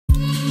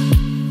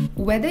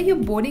Whether you're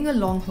boarding a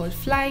long-haul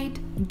flight,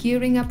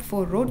 gearing up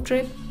for a road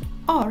trip,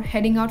 or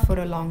heading out for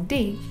a long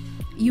day,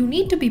 you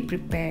need to be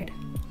prepared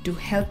to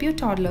help your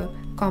toddler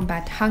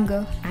combat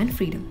hunger and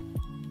freedom.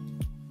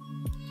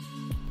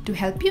 To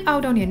help you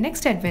out on your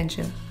next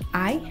adventure,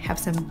 I have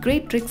some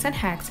great tricks and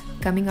hacks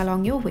coming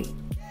along your way.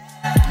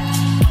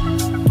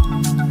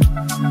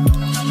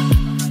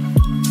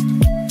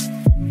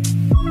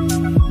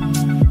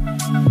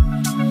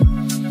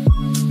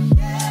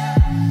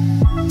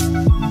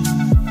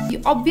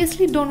 You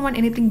obviously don't want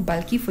anything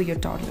bulky for your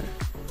toddler.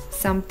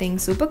 Something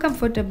super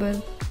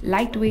comfortable,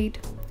 lightweight,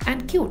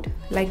 and cute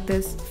like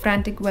this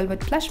frantic velvet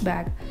plush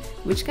bag,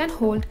 which can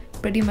hold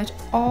pretty much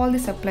all the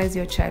supplies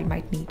your child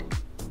might need.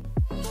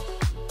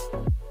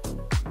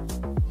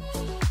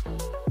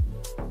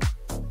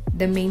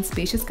 The main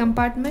spacious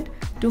compartment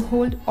to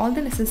hold all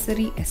the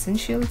necessary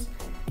essentials,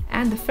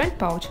 and the front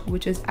pouch,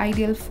 which is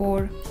ideal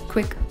for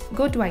quick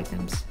go-to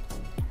items.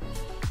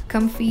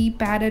 Comfy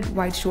padded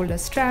wide shoulder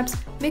straps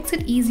makes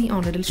it easy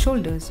on little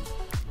shoulders,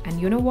 and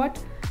you know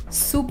what?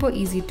 Super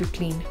easy to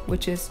clean,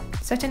 which is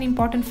such an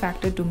important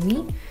factor to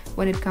me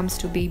when it comes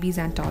to babies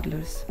and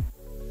toddlers.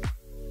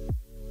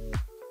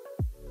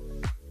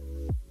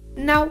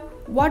 Now,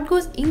 what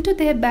goes into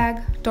their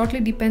bag totally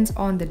depends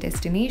on the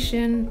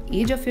destination,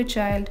 age of your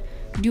child,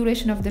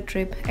 duration of the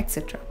trip,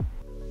 etc.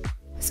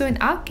 So in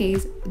our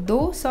case,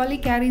 though Solly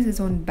carries his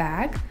own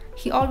bag,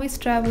 he always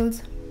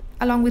travels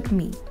along with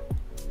me.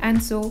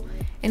 And so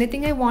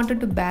anything I wanted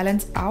to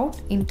balance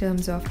out in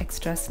terms of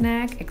extra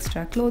snack,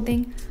 extra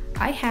clothing,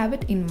 I have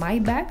it in my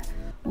bag,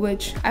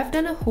 which I've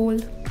done a whole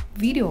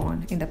video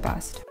on in the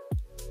past.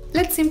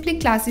 Let's simply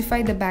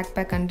classify the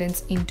backpack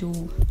contents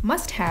into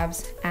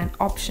must-haves and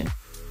option.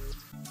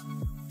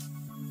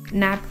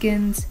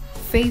 Napkins,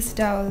 face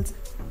towels,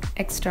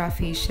 extra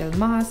facial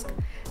mask.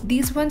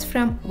 These ones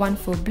from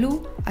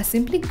One4Blue are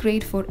simply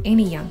great for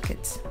any young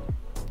kids.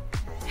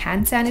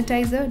 Hand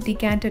sanitizer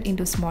decanted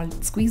into small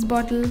squeeze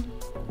bottle.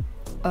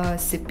 A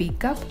sippy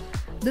cup.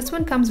 This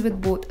one comes with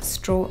both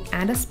straw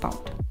and a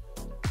spout.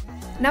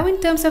 Now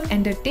in terms of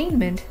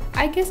entertainment,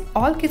 I guess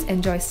all kids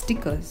enjoy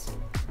stickers.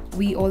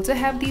 We also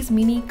have these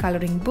mini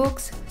coloring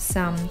books,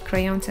 some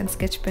crayons and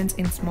sketch pens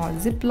in small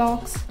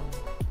ziplocs.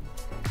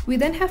 We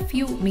then have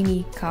few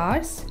mini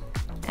cars,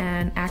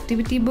 an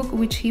activity book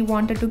which he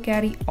wanted to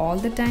carry all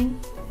the time.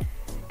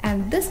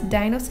 And this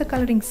dinosaur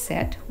coloring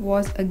set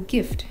was a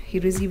gift he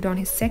received on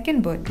his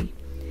second birthday.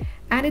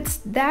 And it's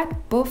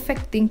that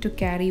perfect thing to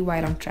carry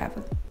while on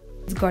travel.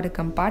 It's got a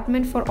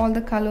compartment for all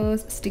the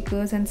colors,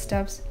 stickers and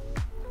stuffs.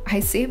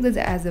 I save this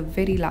as a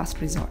very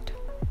last resort.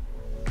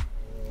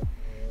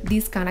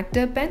 These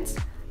connector pens,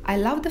 I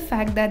love the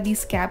fact that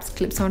these caps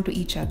clips onto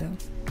each other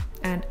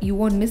and you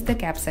won't miss the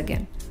caps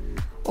again.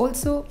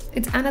 Also,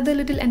 it's another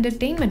little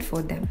entertainment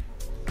for them.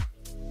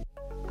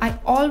 I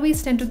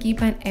always tend to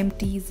keep an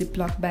empty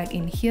Ziploc bag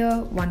in here,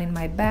 one in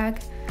my bag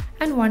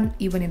and one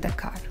even in the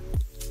car.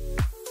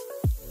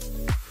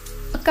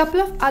 A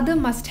couple of other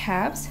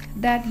must-haves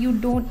that you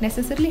don't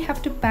necessarily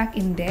have to pack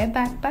in their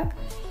backpack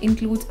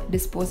includes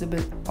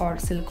disposable or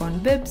silicone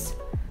bibs,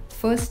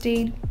 first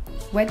aid,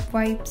 wet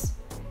wipes,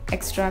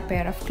 extra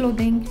pair of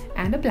clothing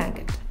and a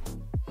blanket.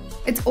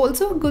 It's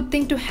also a good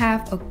thing to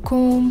have a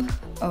comb,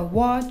 a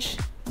watch,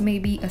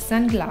 maybe a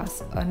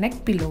sunglass, a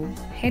neck pillow,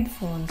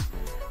 headphones,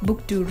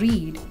 book to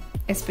read,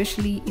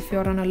 especially if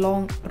you're on a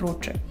long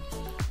road trip.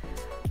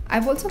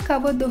 I've also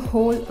covered the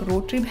whole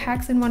road trip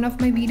hacks in one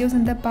of my videos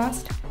in the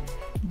past.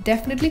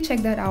 Definitely check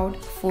that out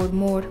for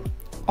more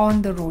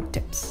on the road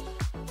tips.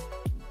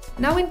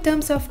 Now in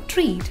terms of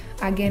treat,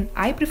 again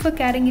I prefer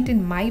carrying it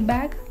in my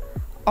bag,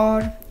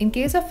 or in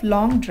case of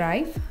long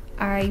drive,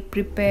 I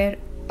prepare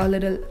a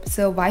little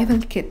survival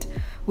kit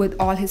with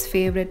all his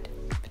favorite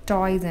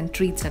toys and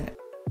treats in it.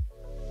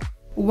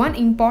 One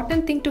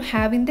important thing to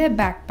have in their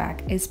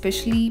backpack,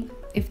 especially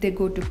if they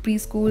go to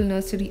preschool,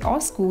 nursery or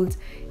schools,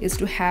 is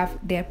to have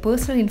their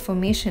personal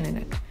information in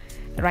it.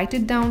 Write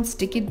it down,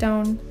 stick it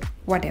down,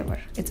 whatever.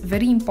 It's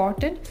very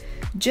important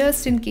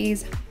just in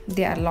case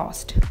they are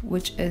lost,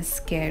 which is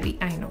scary,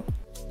 I know.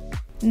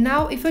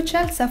 Now, if your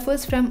child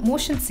suffers from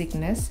motion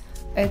sickness,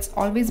 it's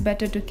always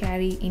better to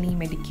carry any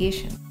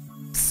medication.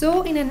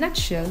 So in a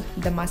nutshell,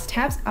 the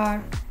must-haves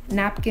are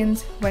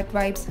napkins, wet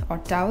wipes or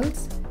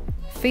towels,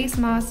 face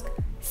mask,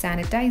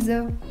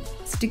 sanitizer,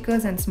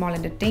 stickers and small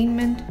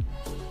entertainment,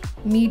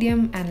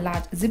 medium and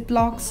large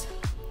ziplocs,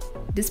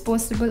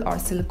 disposable or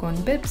silicone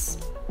bibs,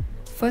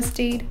 first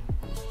aid,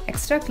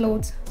 extra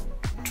clothes,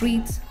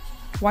 treats,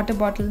 water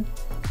bottle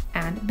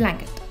and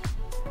blanket.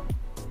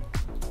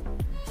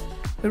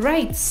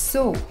 Right,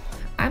 so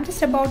I'm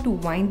just about to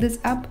wind this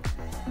up,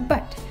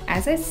 but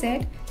as I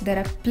said, there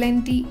are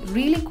plenty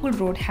really cool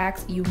road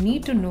hacks you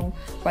need to know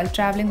while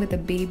traveling with a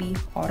baby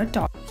or a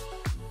toddler.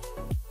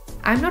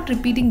 I'm not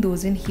repeating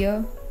those in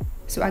here,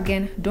 so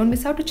again, don't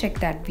miss out to check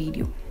that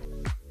video.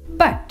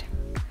 But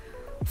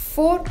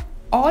 4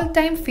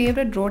 all-time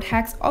favorite road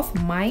hacks of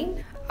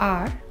mine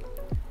are: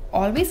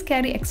 always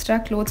carry extra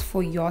clothes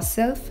for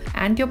yourself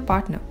and your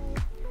partner.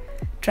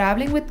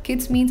 Traveling with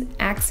kids means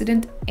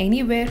accident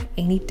anywhere,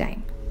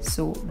 anytime.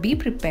 So be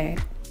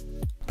prepared.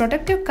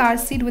 Protect your car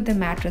seat with a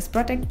mattress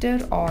protector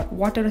or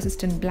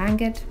water-resistant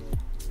blanket.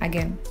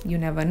 Again, you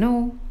never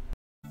know.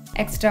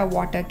 Extra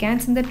water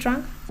cans in the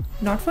trunk,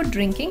 not for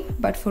drinking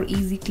but for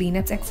easy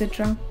cleanups,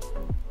 etc.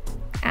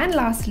 And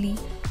lastly,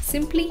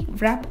 simply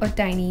wrap a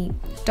tiny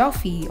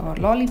toffee or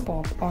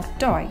lollipop or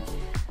toy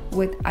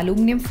with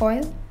aluminum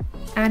foil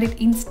and it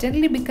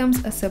instantly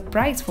becomes a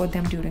surprise for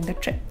them during the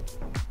trip.